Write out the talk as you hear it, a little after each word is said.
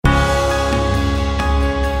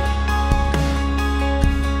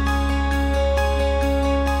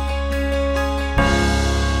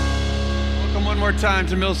time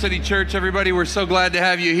to Mill City Church, everybody. We're so glad to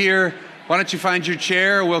have you here. Why don't you find your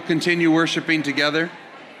chair? We'll continue worshiping together.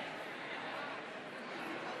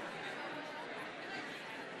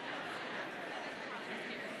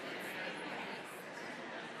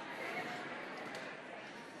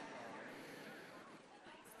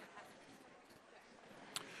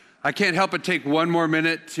 I can't help but take one more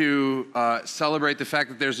minute to celebrate the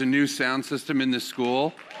fact that there's a new sound system in this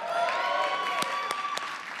school.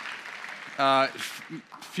 A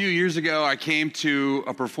few years ago, I came to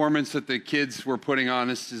a performance that the kids were putting on.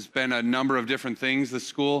 This has been a number of different things, this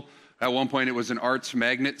school. At one point, it was an arts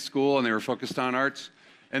magnet school, and they were focused on arts.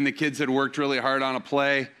 And the kids had worked really hard on a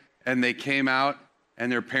play, and they came out,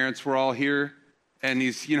 and their parents were all here. And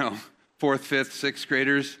these, 4th, 5th, 6th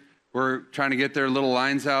graders were trying to get their little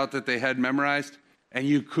lines out that they had memorized, and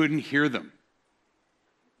you couldn't hear them.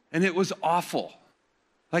 And it was awful.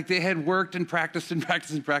 Like they had worked and practiced and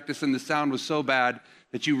practiced and practiced, and the sound was so bad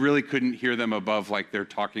that you really couldn't hear them above like their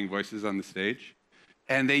talking voices on the stage.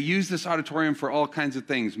 And they used this auditorium for all kinds of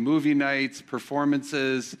things, movie nights,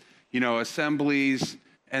 performances, assemblies,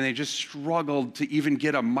 and they just struggled to even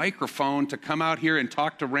get a microphone to come out here and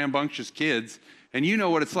talk to rambunctious kids. And you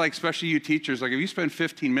know what it's like, especially you teachers, like if you spend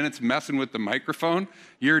 15 minutes messing with the microphone,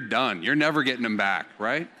 you're done. You're never getting them back,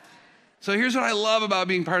 right? So here's what I love about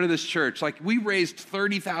being part of this church. Like we raised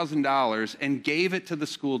 $30,000 and gave it to the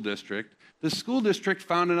school district. The school district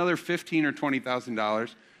found another $15,000 or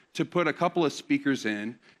 $20,000 to put a couple of speakers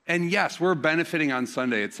in. And yes, we're benefiting on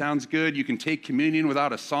Sunday. It sounds good. You can take communion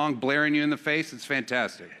without a song blaring you in the face. It's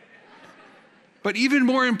fantastic. But even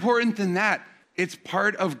more important than that, it's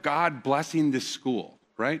part of God blessing this school,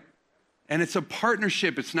 right? And it's a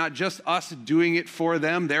partnership. It's not just us doing it for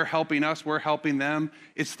them. They're helping us. We're helping them.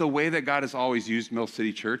 It's the way that God has always used Mill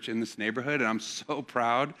City Church in this neighborhood. And I'm so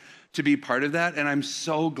proud to be part of that. And I'm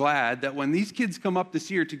so glad that when these kids come up this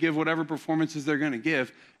year to give whatever performances they're going to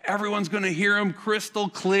give, everyone's going to hear them crystal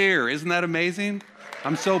clear. Isn't that amazing?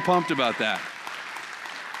 I'm so pumped about that.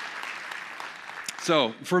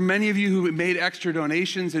 So for many of you who made extra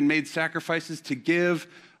donations and made sacrifices to give,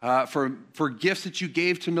 for gifts that you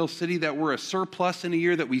gave to Mill City that were a surplus in a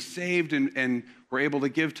year that we saved and were able to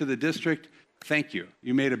give to the district, thank you.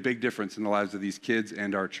 You made a big difference in the lives of these kids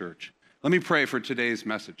and our church. Let me pray for today's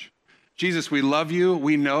message. Jesus, we love you.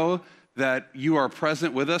 We know that you are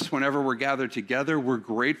present with us whenever we're gathered together. We're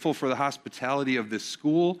grateful for the hospitality of this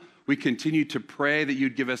school. We continue to pray that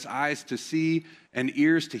you'd give us eyes to see and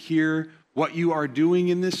ears to hear what you are doing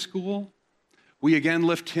in this school. We again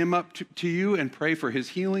lift him up to you and pray for his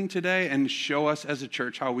healing today and show us as a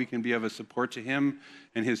church how we can be of a support to him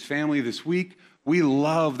and his family this week. We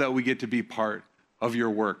love that we get to be part of your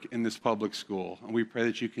work in this public school. And we pray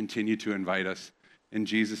that you continue to invite us. In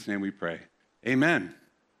Jesus' name we pray. Amen.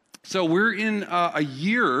 So we're in a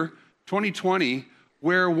year, 2020,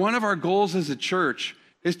 where one of our goals as a church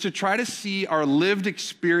is to try to see our lived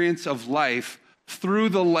experience of life through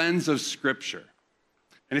the lens of Scripture.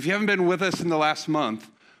 And if you haven't been with us in the last month,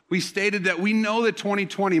 we stated that we know that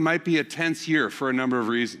 2020 might be a tense year for a number of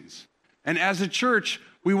reasons. And as a church,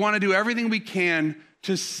 we want to do everything we can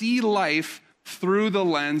to see life through the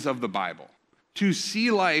lens of the Bible, to see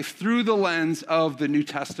life through the lens of the New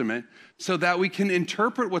Testament so that we can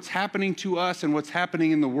interpret what's happening to us and what's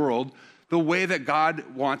happening in the world the way that God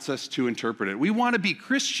wants us to interpret it. We want to be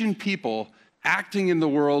Christian people acting in the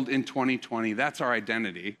world in 2020. That's our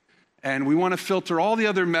identity. And we want to filter all the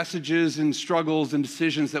other messages and struggles and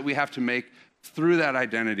decisions that we have to make through that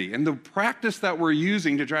identity. And the practice that we're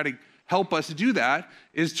using to try to help us do that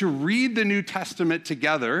is to read the New Testament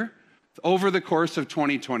together over the course of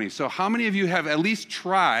 2020. So how many of you have at least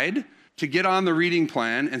tried to get on the reading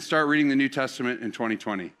plan and start reading the New Testament in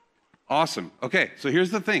 2020? Awesome. Okay, so here's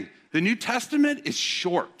the thing. The New Testament is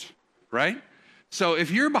short, right? So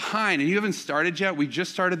if you're behind and you haven't started yet, we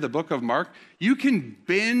just started the book of Mark, you can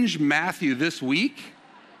binge Matthew this week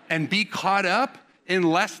and be caught up in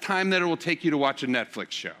less time than it will take you to watch a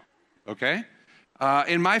Netflix show, okay?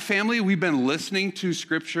 In my family, we've been listening to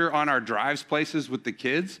Scripture on our drives places with the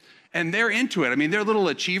kids, and they're into it. I mean, they're little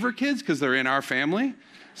achiever kids because they're in our family.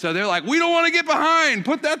 So they're like, we don't want to get behind.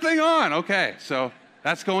 Put that thing on. Okay, so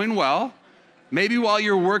that's going well. Maybe while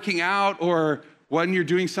you're working out or when you're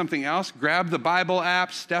doing something else, grab the Bible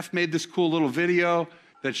app. Steph made this cool little video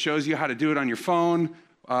that shows you how to do it on your phone.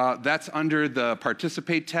 That's under the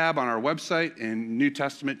Participate tab on our website in New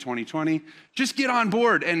Testament 2020. Just get on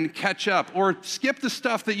board and catch up, or skip the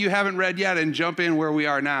stuff that you haven't read yet and jump in where we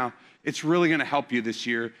are now. It's really going to help you this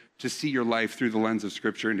year to see your life through the lens of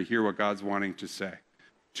Scripture and to hear what God's wanting to say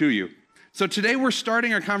to you. So today we're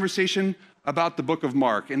starting our conversation about the book of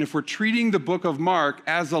Mark. And if we're treating the book of Mark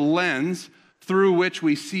as a lens through which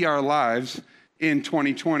we see our lives in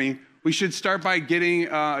 2020, we should start by getting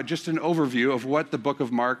just an overview of what the book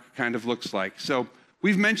of Mark kind of looks like. So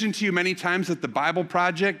we've mentioned to you many times that the Bible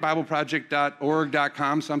Project,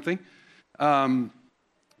 bibleproject.org.com something,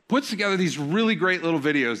 puts together these really great little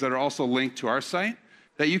videos that are also linked to our site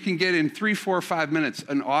that you can get in 3, 4, 5 minutes,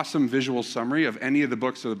 an awesome visual summary of any of the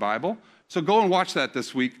books of the Bible. So go and watch that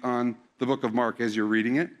this week on the book of Mark as you're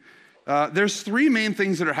reading it. There's 3 main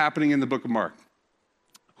things that are happening in the book of Mark.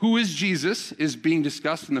 Who is Jesus is being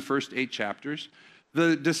discussed in the first 8 chapters.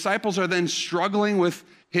 The disciples are then struggling with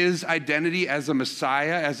his identity as a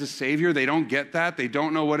Messiah, as a Savior. They don't get that. They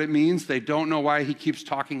don't know what it means. They don't know why he keeps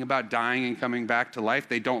talking about dying and coming back to life.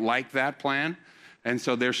 They don't like that plan, and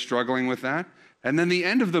so they're struggling with that. And then the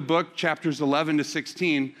end of the book, chapters 11 to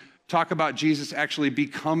 16, talk about Jesus actually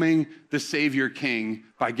becoming the Savior King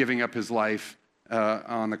by giving up his life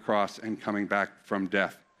on the cross and coming back from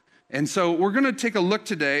death. And so we're going to take a look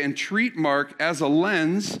today and treat Mark as a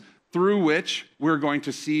lens through which we're going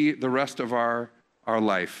to see the rest of our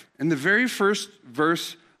life. In the very first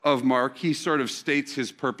verse of Mark, he sort of states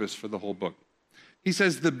his purpose for the whole book. He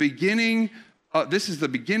says, this is the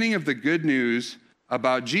beginning of the good news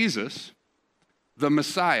about Jesus, the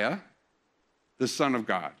Messiah, the Son of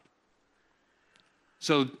God.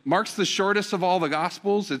 So Mark's the shortest of all the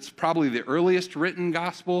Gospels. It's probably the earliest written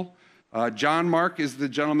Gospel. John Mark is the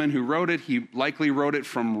gentleman who wrote it. He likely wrote it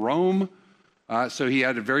from Rome, so he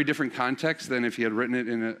had a very different context than if he had written it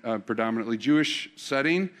in a predominantly Jewish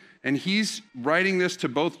setting. And he's writing this to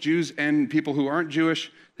both Jews and people who aren't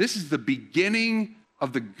Jewish. This is the beginning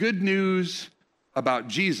of the good news about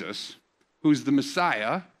Jesus, who's the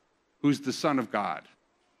Messiah, who's the Son of God.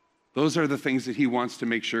 Those are the things that he wants to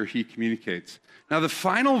make sure he communicates. Now, the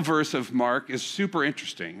final verse of Mark is super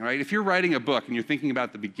interesting, right? If you're writing a book and you're thinking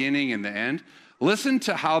about the beginning and the end, listen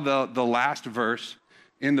to how the last verse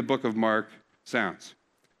in the book of Mark sounds.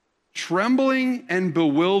 Trembling and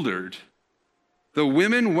bewildered, the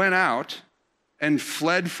women went out and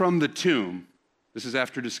fled from the tomb. This is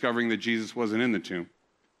after discovering that Jesus wasn't in the tomb.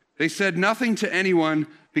 They said nothing to anyone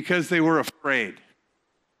because they were afraid.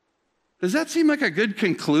 Does that seem like a good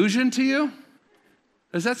conclusion to you?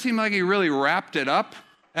 Does that seem like he really wrapped it up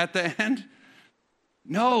at the end?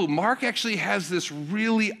 No, Mark actually has this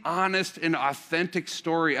really honest and authentic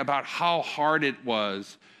story about how hard it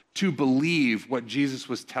was to believe what Jesus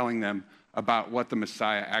was telling them about what the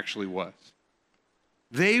Messiah actually was.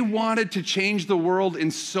 They wanted to change the world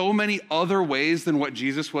in so many other ways than what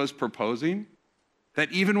Jesus was proposing,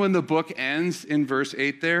 that even when the book ends in verse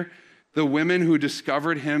 8 there, the women who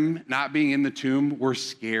discovered him not being in the tomb were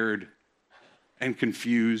scared and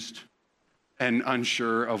confused and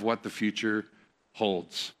unsure of what the future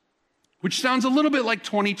holds, which sounds a little bit like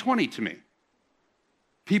 2020 to me.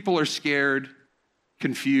 People are scared,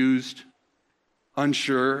 confused,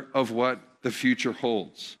 unsure of what the future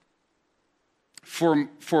holds.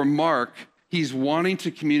 For Mark, he's wanting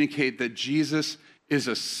to communicate that Jesus is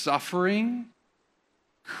a suffering,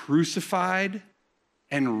 crucified,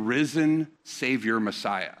 and risen Savior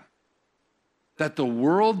Messiah. That the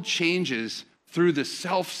world changes through the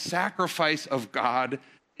self-sacrifice of God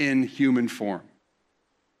in human form.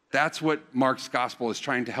 That's what Mark's gospel is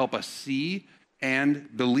trying to help us see and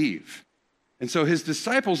believe. And so his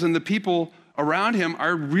disciples and the people around him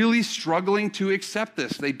are really struggling to accept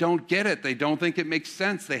this. They don't get it. They don't think it makes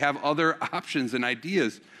sense. They have other options and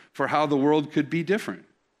ideas for how the world could be different.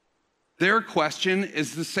 Their question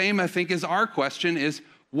is the same, I think, as our question is,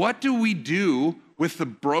 what do we do with the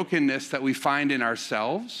brokenness that we find in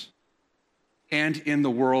ourselves and in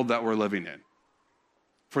the world that we're living in?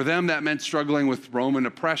 For them, that meant struggling with Roman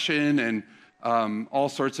oppression and all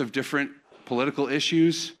sorts of different political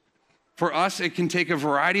issues. For us, it can take a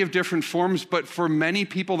variety of different forms, but for many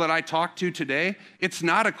people that I talk to today, it's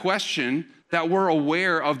not a question that we're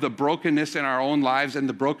aware of the brokenness in our own lives and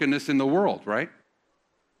the brokenness in the world, right?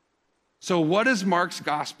 So what does Mark's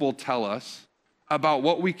gospel tell us about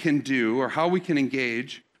what we can do or how we can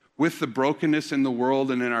engage with the brokenness in the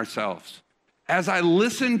world and in ourselves? As I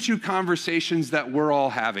listen to conversations that we're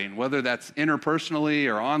all having, whether that's interpersonally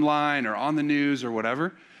or online or on the news or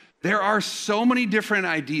whatever, there are so many different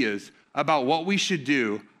ideas about what we should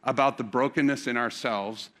do about the brokenness in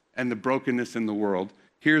ourselves and the brokenness in the world.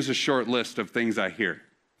 Here's a short list of things I hear.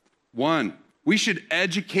 1, we should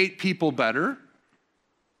educate people better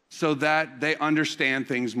so that they understand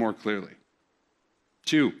things more clearly.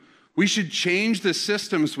 2, we should change the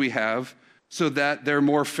systems we have so that they're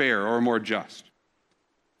more fair or more just.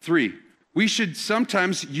 3, We should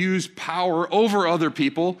sometimes use power over other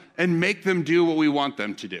people and make them do what we want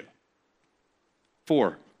them to do.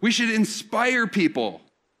 4, we should inspire people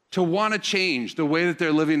to want to change the way that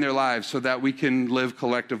they're living their lives so that we can live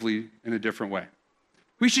collectively in a different way.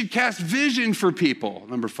 We should cast vision for people,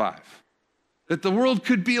 number 5, that the world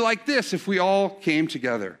could be like this if we all came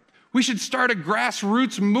together. We should start a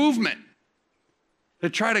grassroots movement to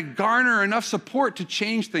try to garner enough support to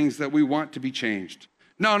change things that we want to be changed.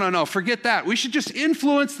 No, forget that. We should just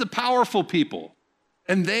influence the powerful people,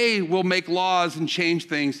 and they will make laws and change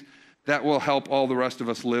things that will help all the rest of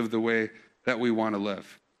us live the way that we want to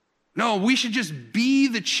live. No, we should just be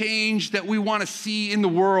the change that we want to see in the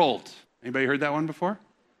world. Anybody heard that one before?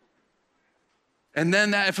 And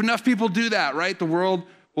then if enough people do that, right, the world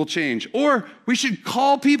will change. Or we should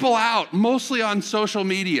call people out, mostly on social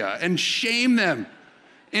media, and shame them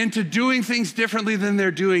into doing things differently than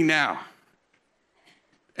they're doing now.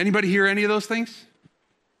 Anybody hear any of those things?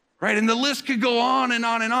 Right, and the list could go on and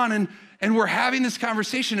on and on. And we're having this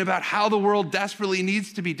conversation about how the world desperately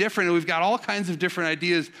needs to be different. And we've got all kinds of different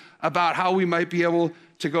ideas about how we might be able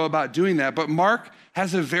to go about doing that. But Mark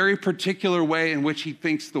has a very particular way in which he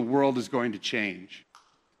thinks the world is going to change.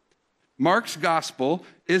 Mark's gospel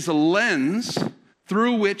is a lens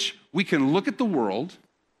through which we can look at the world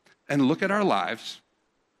and look at our lives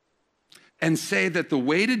and say that the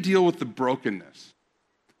way to deal with the brokenness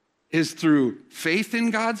is through faith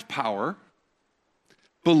in God's power,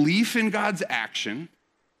 belief in God's action,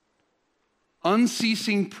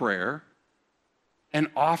 unceasing prayer, and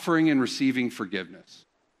offering and receiving forgiveness.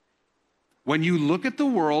 When you look at the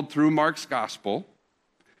world through Mark's gospel,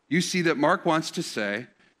 you see that Mark wants to say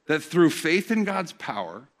that through faith in God's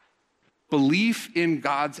power, belief in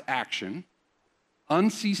God's action,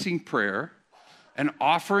 unceasing prayer, and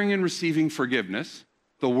offering and receiving forgiveness,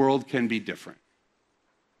 the world can be different.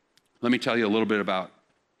 Let me tell you a little bit about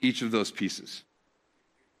each of those pieces.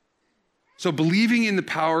 So believing in the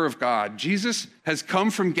power of God, Jesus has come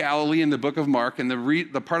from Galilee in the book of Mark, and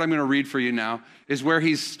the part I'm going to read for you now is where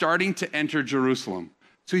he's starting to enter Jerusalem.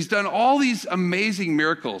 So he's done all these amazing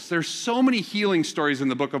miracles. There's so many healing stories in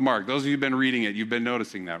the book of Mark. Those of you who've been reading it, you've been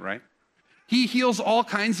noticing that, right? He heals all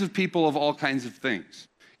kinds of people of all kinds of things.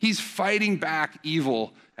 He's fighting back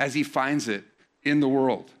evil as he finds it in the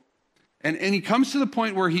world. And he comes to the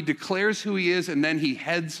point where he declares who he is, and then he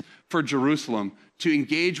heads for Jerusalem to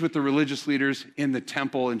engage with the religious leaders in the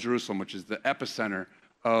temple in Jerusalem, which is the epicenter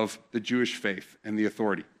of the Jewish faith and the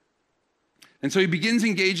authority. And so he begins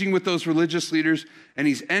engaging with those religious leaders, and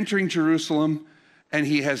he's entering Jerusalem, and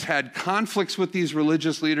he has had conflicts with these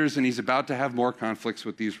religious leaders, and he's about to have more conflicts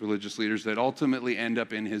with these religious leaders that ultimately end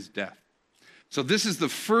up in his death. So this is the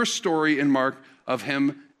first story in Mark of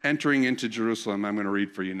him entering into Jerusalem. I'm going to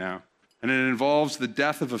read for you now. And it involves the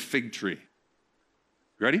death of a fig tree.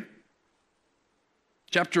 You ready?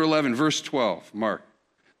 Chapter 11, verse 12, Mark.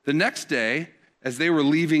 The next day, as they were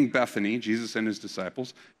leaving Bethany, Jesus and his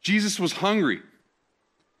disciples, Jesus was hungry.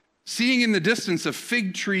 Seeing in the distance a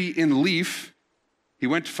fig tree in leaf, he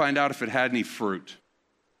went to find out if it had any fruit.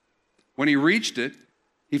 When he reached it,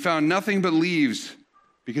 he found nothing but leaves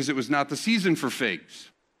because it was not the season for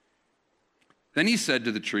figs. Then he said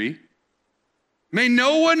to the tree, "May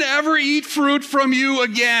no one ever eat fruit from you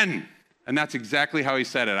again." And that's exactly how he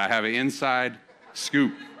said it. I have an inside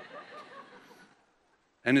scoop.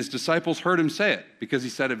 And his disciples heard him say it because he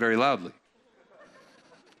said it very loudly.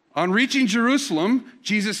 On reaching Jerusalem,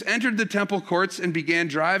 Jesus entered the temple courts and began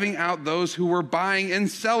driving out those who were buying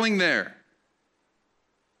and selling there.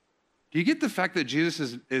 Do you get the fact that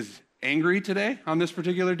Jesus is angry today on this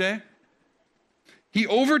particular day? He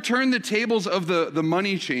overturned the tables of the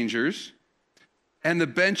money changers and the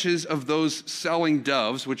benches of those selling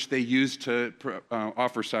doves, which they used to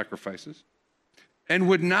offer sacrifices, and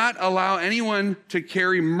would not allow anyone to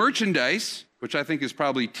carry merchandise, which I think is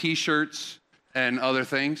probably t-shirts and other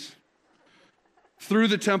things, through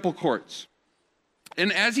the temple courts.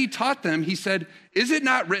 And as he taught them, he said, "Is it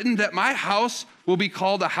not written that my house will be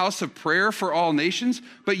called a house of prayer for all nations?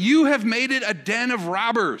 But you have made it a den of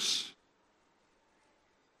robbers."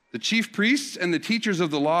 The chief priests and the teachers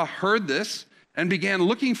of the law heard this and began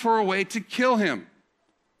looking for a way to kill him,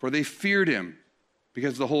 for they feared him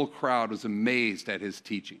because the whole crowd was amazed at his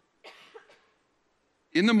teaching.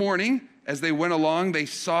 In the morning, as they went along, they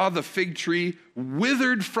saw the fig tree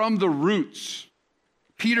withered from the roots.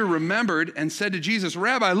 Peter remembered and said to Jesus,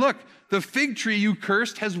 "Rabbi, look, the fig tree you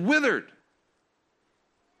cursed has withered."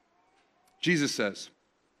 Jesus says,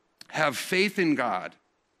 "Have faith in God.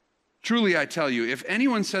 Truly, I tell you, if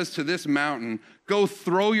anyone says to this mountain, go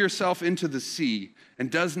throw yourself into the sea, and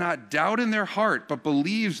does not doubt in their heart, but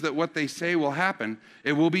believes that what they say will happen,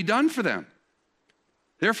 it will be done for them.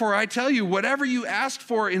 Therefore, I tell you, whatever you ask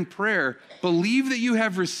for in prayer, believe that you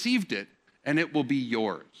have received it, and it will be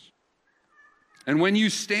yours. And when you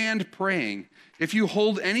stand praying, if you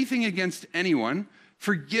hold anything against anyone,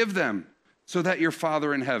 forgive them, so that your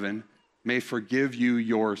Father in heaven may forgive you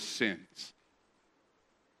your sins.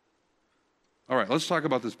 All right, let's talk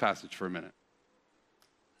about this passage for a minute.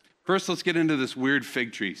 First, let's get into this weird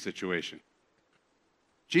fig tree situation.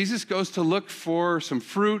 Jesus goes to look for some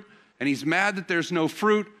fruit, and he's mad that there's no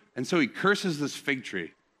fruit, and so he curses this fig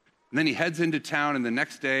tree. And then he heads into town, and the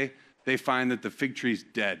next day, they find that the fig tree's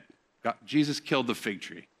dead. Jesus killed the fig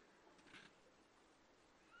tree.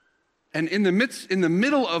 And in the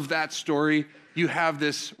middle of that story, you have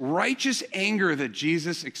this righteous anger that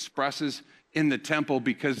Jesus expresses in the temple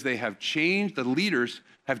because the leaders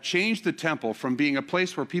have changed the temple from being a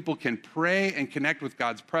place where people can pray and connect with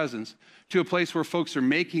God's presence to a place where folks are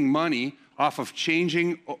making money off of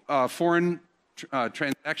changing foreign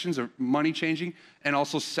transactions or money changing, and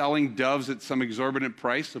also selling doves at some exorbitant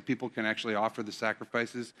price so people can actually offer the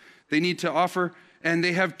sacrifices they need to offer. And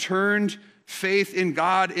they have turned faith in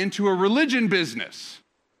God into a religion business.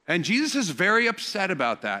 And Jesus is very upset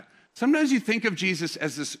about that. Sometimes you think of Jesus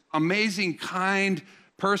as this amazing, kind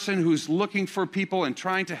person who's looking for people and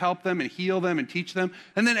trying to help them and heal them and teach them.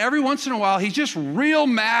 And then every once in a while, he's just real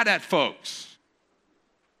mad at folks.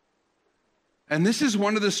 And this is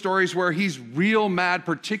one of the stories where he's real mad,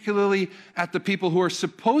 particularly at the people who are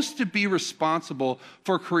supposed to be responsible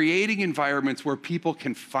for creating environments where people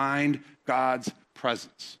can find God's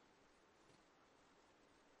presence.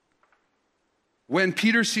 When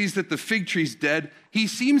Peter sees that the fig tree's dead, he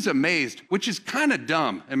seems amazed, which is kind of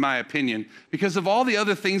dumb, in my opinion, because of all the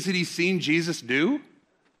other things that he's seen Jesus do,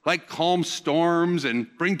 like calm storms and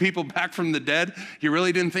bring people back from the dead. You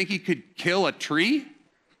really didn't think he could kill a tree?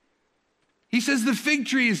 He says the fig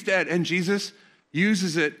tree is dead, and Jesus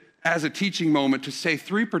uses it as a teaching moment to say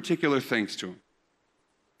three particular things to him.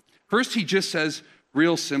 First, he just says,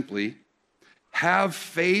 real simply, have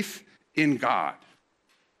faith in God.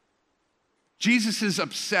 Jesus is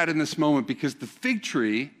upset in this moment because the fig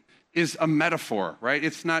tree is a metaphor, right?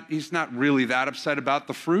 He's not really that upset about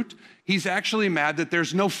the fruit. He's actually mad that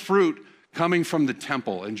there's no fruit coming from the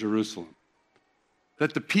temple in Jerusalem,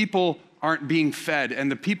 that the people aren't being fed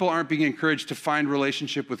and the people aren't being encouraged to find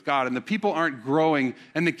relationship with God, and the people aren't growing,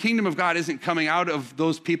 and the kingdom of God isn't coming out of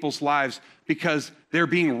those people's lives because they're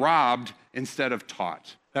being robbed instead of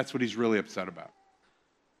taught. That's what he's really upset about.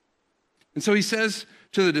 And so he says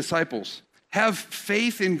to the disciples, have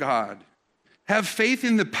faith in God. Have faith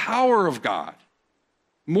in the power of God.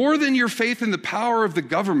 More than your faith in the power of the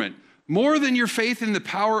government. More than your faith in the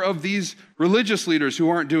power of these religious leaders who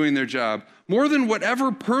aren't doing their job. More than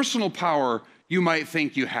whatever personal power you might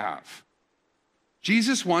think you have.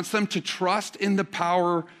 Jesus wants them to trust in the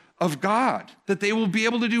power of God, that they will be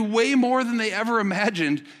able to do way more than they ever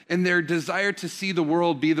imagined in their desire to see the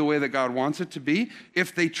world be the way that God wants it to be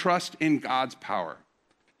if they trust in God's power.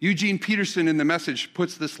 Eugene Peterson in The Message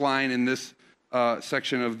puts this line in this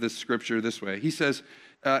section of this scripture this way. He says,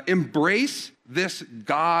 embrace this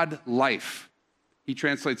God life. He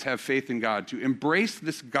translates have faith in God, to embrace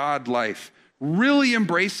this God life. Really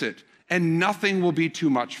embrace it, and nothing will be too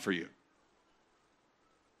much for you.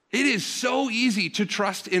 It is so easy to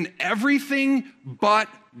trust in everything but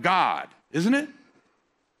God, isn't it?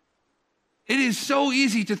 It is so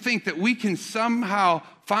easy to think that we can somehow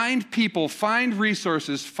find people, find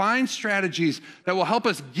resources, find strategies that will help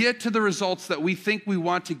us get to the results that we think we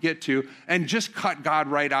want to get to and just cut God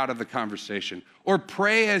right out of the conversation, or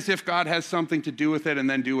pray as if God has something to do with it and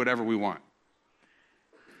then do whatever we want.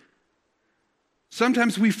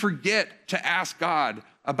 Sometimes we forget to ask God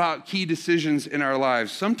about key decisions in our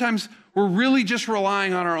lives. Sometimes we're really just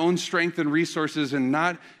relying on our own strength and resources and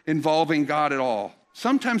not involving God at all.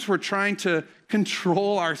 Sometimes we're trying to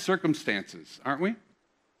control our circumstances, aren't we?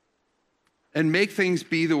 And make things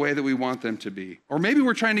be the way that we want them to be. Or maybe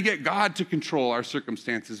we're trying to get God to control our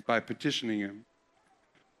circumstances by petitioning him.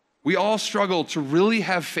 We all struggle to really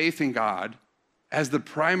have faith in God as the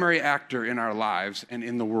primary actor in our lives and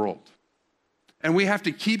in the world. And we have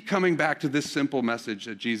to keep coming back to this simple message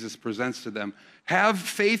that Jesus presents to them. Have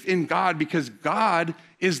faith in God because God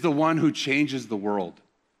is the one who changes the world.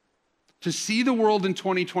 To see the world in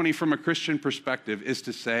 2020 from a Christian perspective is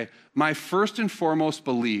to say, my first and foremost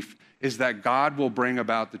belief is that God will bring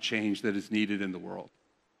about the change that is needed in the world.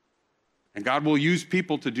 And God will use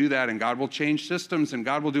people to do that, and God will change systems, and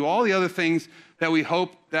God will do all the other things that we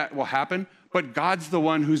hope that will happen, but God's the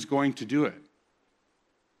one who's going to do it.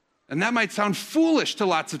 And that might sound foolish to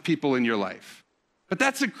lots of people in your life, but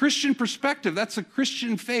that's a Christian perspective. That's a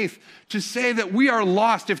Christian faith to say that we are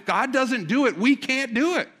lost. If God doesn't do it, we can't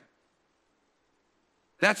do it.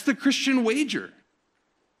 That's the Christian wager.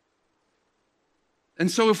 And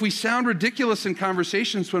so if we sound ridiculous in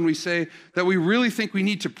conversations when we say that we really think we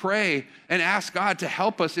need to pray and ask God to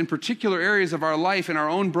help us in particular areas of our life, in our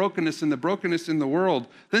own brokenness and the brokenness in the world,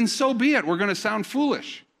 then so be it. We're going to sound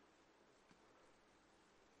foolish.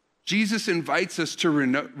 Jesus invites us to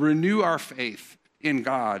renew our faith in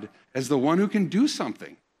God as the one who can do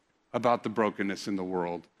something about the brokenness in the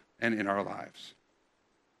world and in our lives.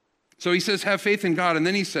 So he says, have faith in God. And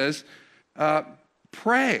then he says,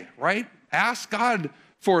 pray, right? Ask God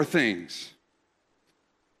for things.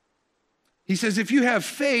 He says, if you have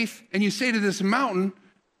faith and you say to this mountain,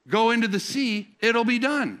 go into the sea, it'll be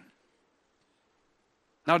done.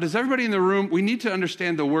 Now, does everybody in the room, we need to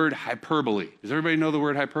understand the word hyperbole. Does everybody know the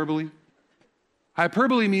word hyperbole?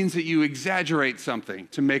 Hyperbole means that you exaggerate something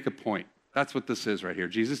to make a point. That's what this is right here.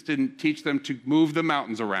 Jesus didn't teach them to move the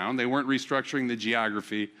mountains around. They weren't restructuring the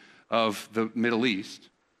geography of the Middle East.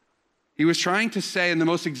 He was trying to say in the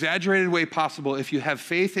most exaggerated way possible, if you have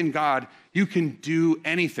faith in God, you can do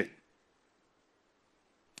anything.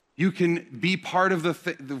 You can be part of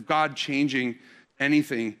the God changing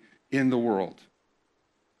anything in the world.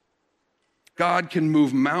 God can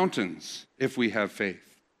move mountains if we have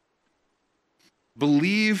faith.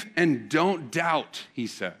 Believe and don't doubt, he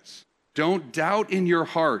says. Don't doubt in your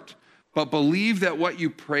heart, but believe that what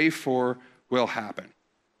you pray for will happen.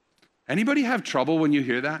 Anybody have trouble when you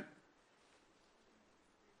hear that?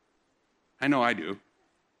 I know I do.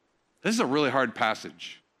 This is a really hard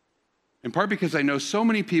passage, in part because I know so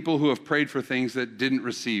many people who have prayed for things that didn't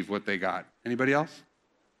receive what they got. Anybody else?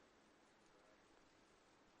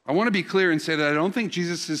 I want to be clear and say that I don't think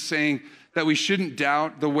Jesus is saying that we shouldn't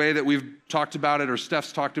doubt the way that we've talked about it or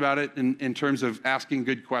Steph's talked about it in terms of asking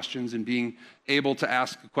good questions and being able to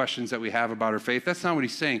ask the questions that we have about our faith. That's not what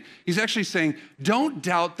he's saying. He's actually saying, don't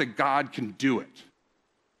doubt that God can do it.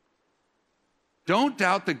 Don't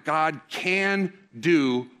doubt that God can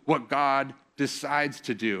do what God decides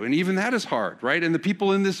to do. And even that is hard, right? And the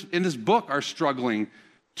people in this book are struggling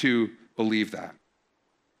to believe that.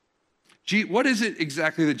 What is it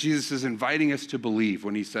exactly that Jesus is inviting us to believe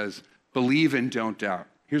when he says, believe and don't doubt?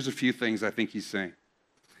 Here's a few things I think he's saying.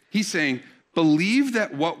 He's saying, believe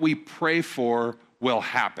that what we pray for will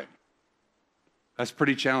happen. That's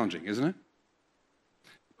pretty challenging, isn't it?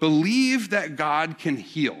 Believe that God can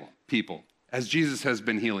heal people, as Jesus has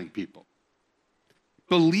been healing people.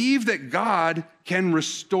 Believe that God can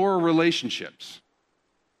restore relationships.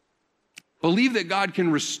 Believe that God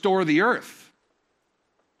can restore the earth.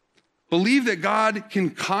 Believe that God can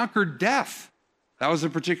conquer death. That was a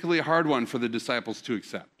particularly hard one for the disciples to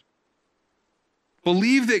accept.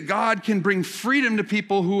 Believe that God can bring freedom to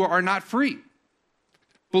people who are not free.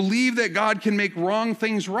 Believe that God can make wrong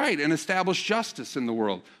things right and establish justice in the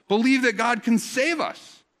world. Believe that God can save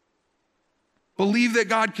us. Believe that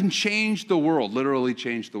God can change the world, literally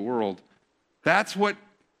change the world. That's what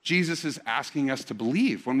Jesus is asking us to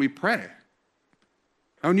believe when we pray.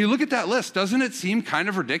 Now, when you look at that list, doesn't it seem kind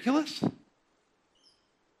of ridiculous?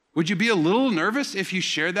 Would you be a little nervous if you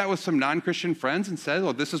shared that with some non-Christian friends and said,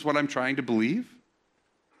 well, this is what I'm trying to believe?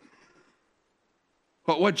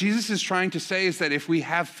 But what Jesus is trying to say is that if we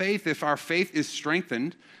have faith, if our faith is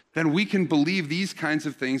strengthened, then we can believe these kinds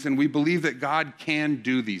of things, and we believe that God can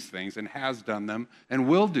do these things and has done them and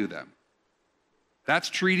will do them. That's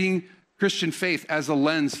treating Christian faith as a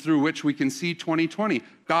lens through which we can see 2020.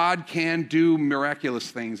 God can do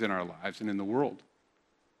miraculous things in our lives and in the world.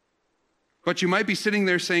 But you might be sitting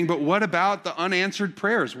there saying, but what about the unanswered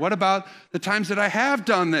prayers? What about the times that I have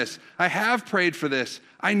done this? I have prayed for this.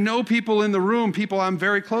 I know people in the room, people I'm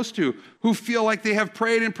very close to, who feel like they have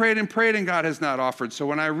prayed and prayed and prayed and God has not offered. So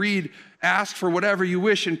when I read, ask for whatever you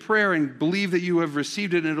wish in prayer and believe that you have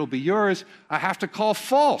received it and it'll be yours, I have to call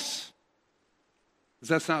false. Because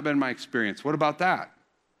that's not been my experience. What about that?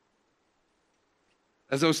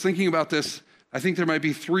 As I was thinking about this, I think there might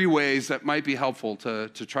be three ways that might be helpful to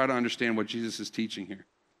try to understand what Jesus is teaching here.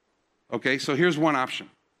 Okay, so here's one option.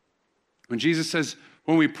 When Jesus says,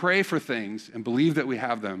 when we pray for things and believe that we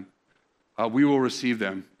have them, we will receive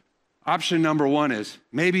them. Option number one is,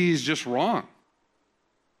 maybe he's just wrong.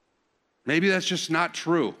 Maybe that's just not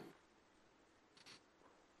true.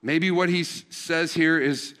 Maybe what he says here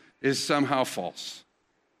is somehow false.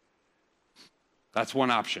 That's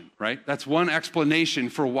one option, right? That's one explanation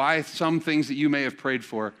for why some things that you may have prayed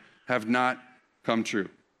for have not come true.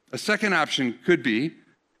 A second option could be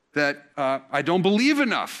that I don't believe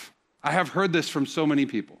enough. I have heard this from so many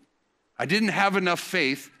people. I didn't have enough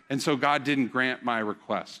faith, and so God didn't grant my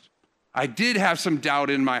request. I did have some doubt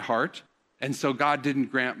in my heart, and so God didn't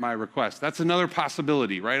grant my request. That's another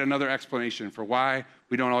possibility, right? Another explanation for why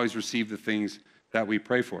we don't always receive the things that we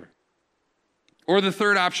pray for. Or the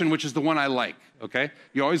third option, which is the one I like, okay?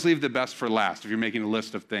 You always leave the best for last if you're making a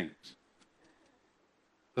list of things.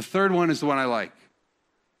 The third one is the one I like.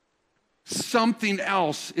 Something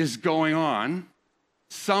else is going on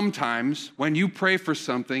sometimes when you pray for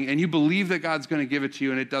something and you believe that God's going to give it to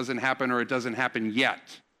you and it doesn't happen or it doesn't happen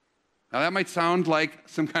yet. Now that might sound like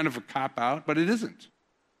some kind of a cop-out, but it isn't.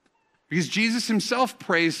 Because Jesus himself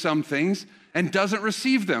prays some things and doesn't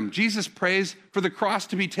receive them. Jesus prays for the cross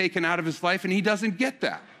to be taken out of his life and he doesn't get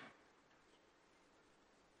that.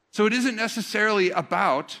 So it isn't necessarily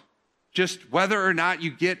about just whether or not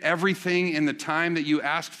you get everything in the time that you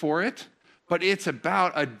ask for it, but it's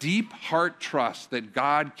about a deep heart trust that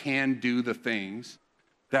God can do the things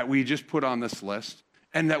that we just put on this list,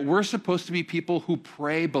 and that we're supposed to be people who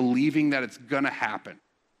pray believing that it's gonna happen.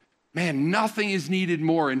 Man, nothing is needed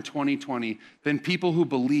more in 2020 than people who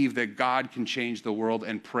believe that God can change the world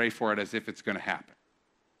and pray for it as if it's gonna happen.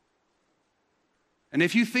 And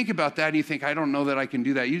if you think about that and you think, I don't know that I can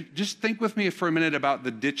do that, you just think with me for a minute about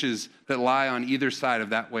the ditches that lie on either side of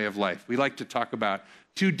that way of life. We like to talk about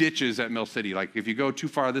 2 ditches at Mill City, like if you go too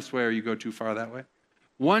far this way or you go too far that way.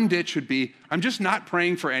 One ditch would be, I'm just not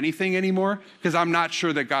praying for anything anymore because I'm not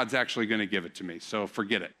sure that God's actually going to give it to me, so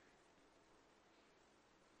forget it.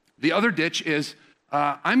 The other ditch is,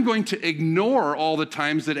 I'm going to ignore all the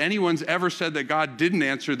times that anyone's ever said that God didn't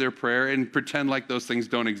answer their prayer and pretend like those things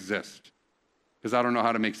don't exist because I don't know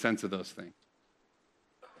how to make sense of those things.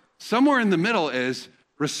 Somewhere in the middle is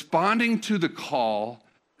responding to the call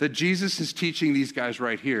that Jesus is teaching these guys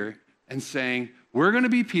right here and saying, we're going to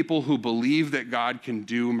be people who believe that God can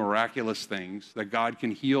do miraculous things, that God can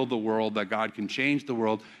heal the world, that God can change the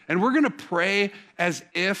world, and we're going to pray as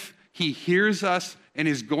if he hears us and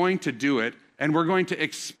is going to do it, and we're going to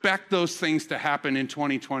expect those things to happen in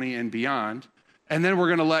 2020 and beyond, and then we're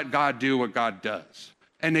going to let God do what God does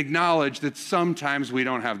and acknowledge that sometimes we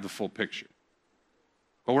don't have the full picture.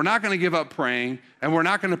 But we're not going to give up praying, and we're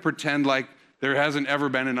not going to pretend like there hasn't ever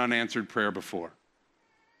been an unanswered prayer before.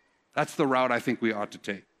 That's the route I think we ought to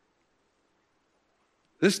take.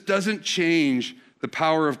 This doesn't change the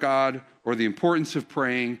power of God or the importance of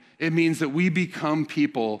praying. It means that we become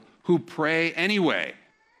people who pray anyway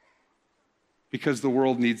because the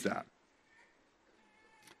world needs that.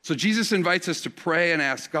 So Jesus invites us to pray and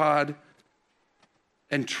ask God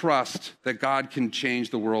and trust that God can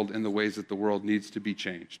change the world in the ways that the world needs to be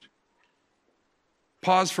changed.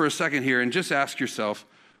 Pause for a second here and just ask yourself,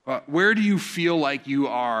 where do you feel like you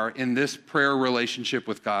are in this prayer relationship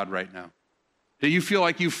with God right now? Do you feel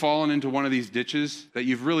like you've fallen into one of these ditches, that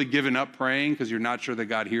you've really given up praying because you're not sure that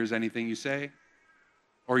God hears anything you say?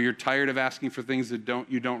 Or you're tired of asking for things that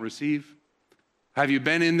you don't receive? Have you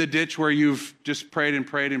been in the ditch where you've just prayed and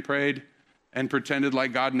prayed and prayed and pretended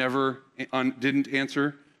like God never didn't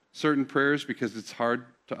answer certain prayers because it's hard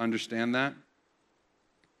to understand that?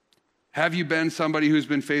 Have you been somebody who's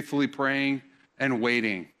been faithfully praying and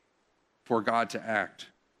waiting for God to act?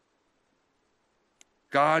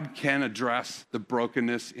 God can address the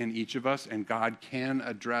brokenness in each of us, and God can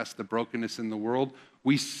address the brokenness in the world.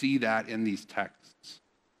 We see that in these texts.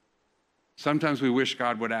 Sometimes we wish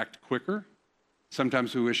God would act quicker.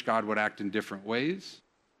 Sometimes we wish God would act in different ways,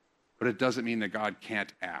 but it doesn't mean that God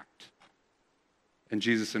can't act. And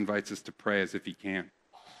Jesus invites us to pray as if he can.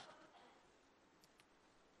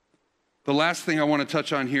 The last thing I want to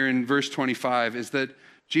touch on here in verse 25 is that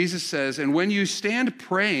Jesus says, and when you stand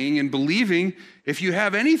praying and believing, if you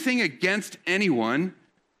have anything against anyone,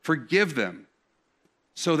 forgive them,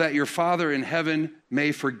 so that your Father in heaven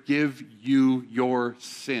may forgive you your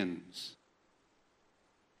sins.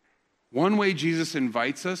 One way Jesus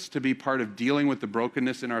invites us to be part of dealing with the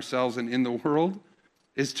brokenness in ourselves and in the world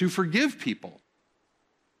is to forgive people.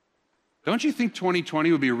 Don't you think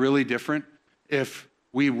 2020 would be really different if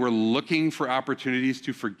we were looking for opportunities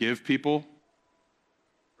to forgive people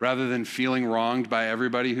rather than feeling wronged by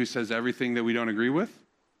everybody who says everything that we don't agree with?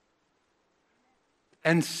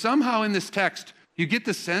 And somehow in this text, you get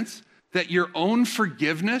the sense that your own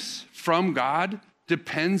forgiveness from God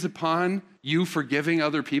depends upon you forgiving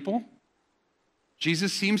other people.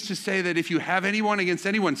 Jesus seems to say that if you have anyone against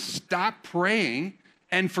anyone, stop praying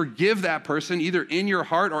and forgive that person either in your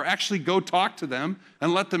heart or actually go talk to them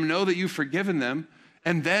and let them know that you've forgiven them.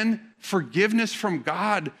 And then forgiveness from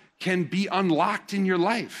God can be unlocked in your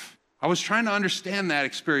life. I was trying to understand that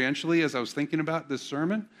experientially as I was thinking about this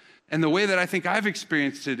sermon. And the way that I think I've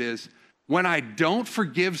experienced it is when I don't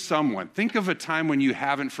forgive someone, think of a time when you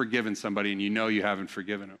haven't forgiven somebody and you know you haven't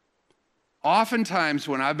forgiven them. Oftentimes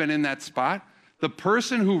when I've been in that spot, the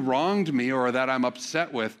person who wronged me or that I'm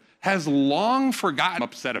upset with has long forgotten what I'm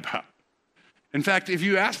upset about. In fact, if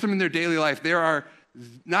you ask them in their daily life, they are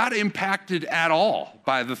not impacted at all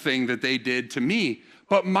by the thing that they did to me.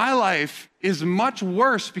 But my life is much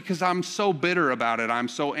worse because I'm so bitter about it. I'm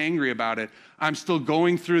so angry about it. I'm still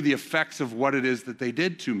going through the effects of what it is that they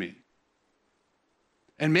did to me.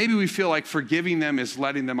 And maybe we feel like forgiving them is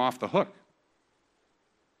letting them off the hook.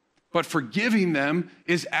 But forgiving them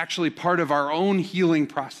is actually part of our own healing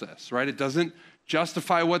process, right? It doesn't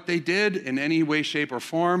justify what they did in any way, shape, or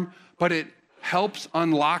form, but it helps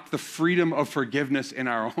unlock the freedom of forgiveness in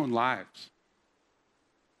our own lives.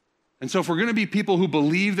 And so if we're going to be people who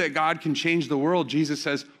believe that God can change the world, Jesus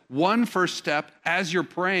says one first step as you're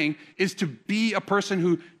praying is to be a person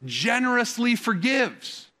who generously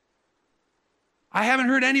forgives. I haven't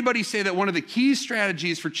heard anybody say that one of the key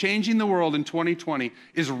strategies for changing the world in 2020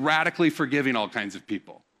 is radically forgiving all kinds of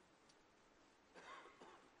people.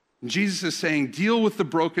 And Jesus is saying, deal with the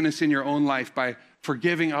brokenness in your own life by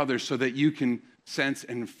forgiving others so that you can sense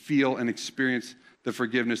and feel and experience the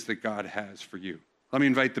forgiveness that God has for you. Let me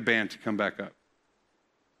invite the band to come back up.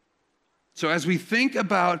 So as we think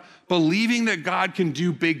about believing that God can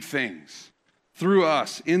do big things through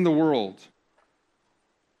us in the world,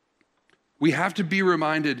 we have to be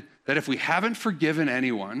reminded that if we haven't forgiven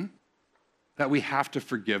anyone, that we have to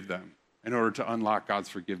forgive them in order to unlock God's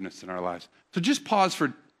forgiveness in our lives. So just pause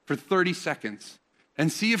for 30 seconds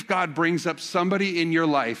and see if God brings up somebody in your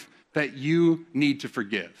life that you need to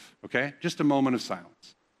forgive, okay? Just a moment of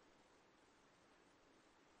silence.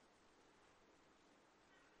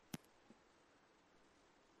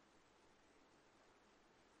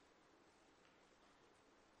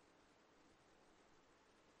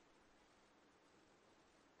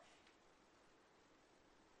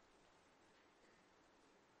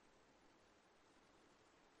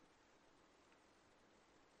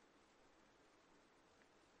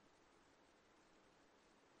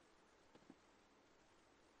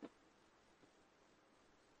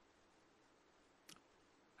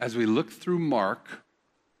 As we look through Mark,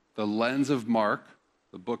 the lens of Mark,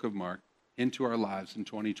 the book of Mark, into our lives in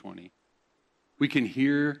 2020, we can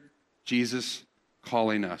hear Jesus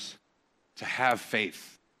calling us to have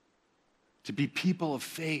faith, to be people of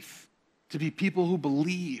faith, to be people who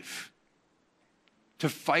believe, to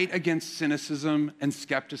fight against cynicism and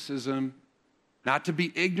skepticism, not to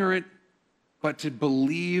be ignorant, but to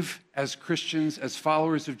believe as Christians, as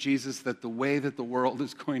followers of Jesus, that the way that the world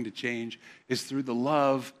is going to change is through the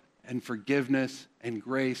love and forgiveness and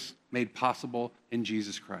grace made possible in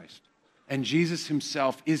Jesus Christ. And Jesus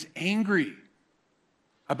himself is angry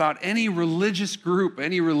about any religious group,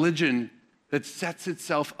 any religion that sets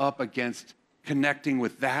itself up against connecting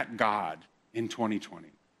with that God in 2020.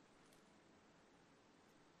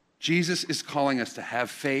 Jesus is calling us to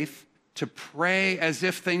have faith, to pray as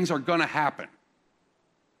if things are going to happen,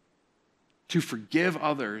 to forgive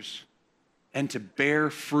others, and to bear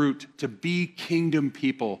fruit, to be kingdom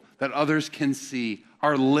people that others can see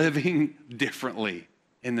are living differently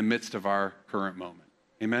in the midst of our current moment.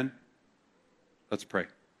 Amen? Let's pray.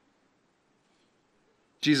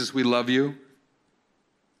 Jesus, we love you.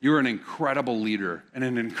 You're an incredible leader and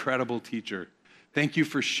an incredible teacher. Thank you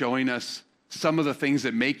for showing us some of the things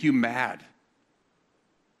that make you mad.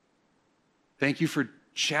 Thank you for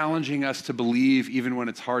challenging us to believe even when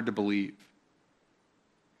it's hard to believe.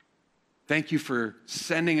 Thank you for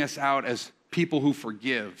sending us out as people who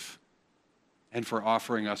forgive and for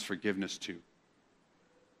offering us forgiveness too.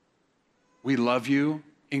 We love you.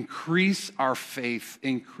 Increase our faith,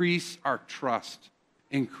 increase our trust,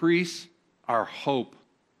 increase our hope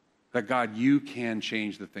that God, you can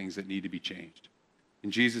change the things that need to be changed.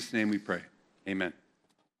 In Jesus' name we pray. Amen.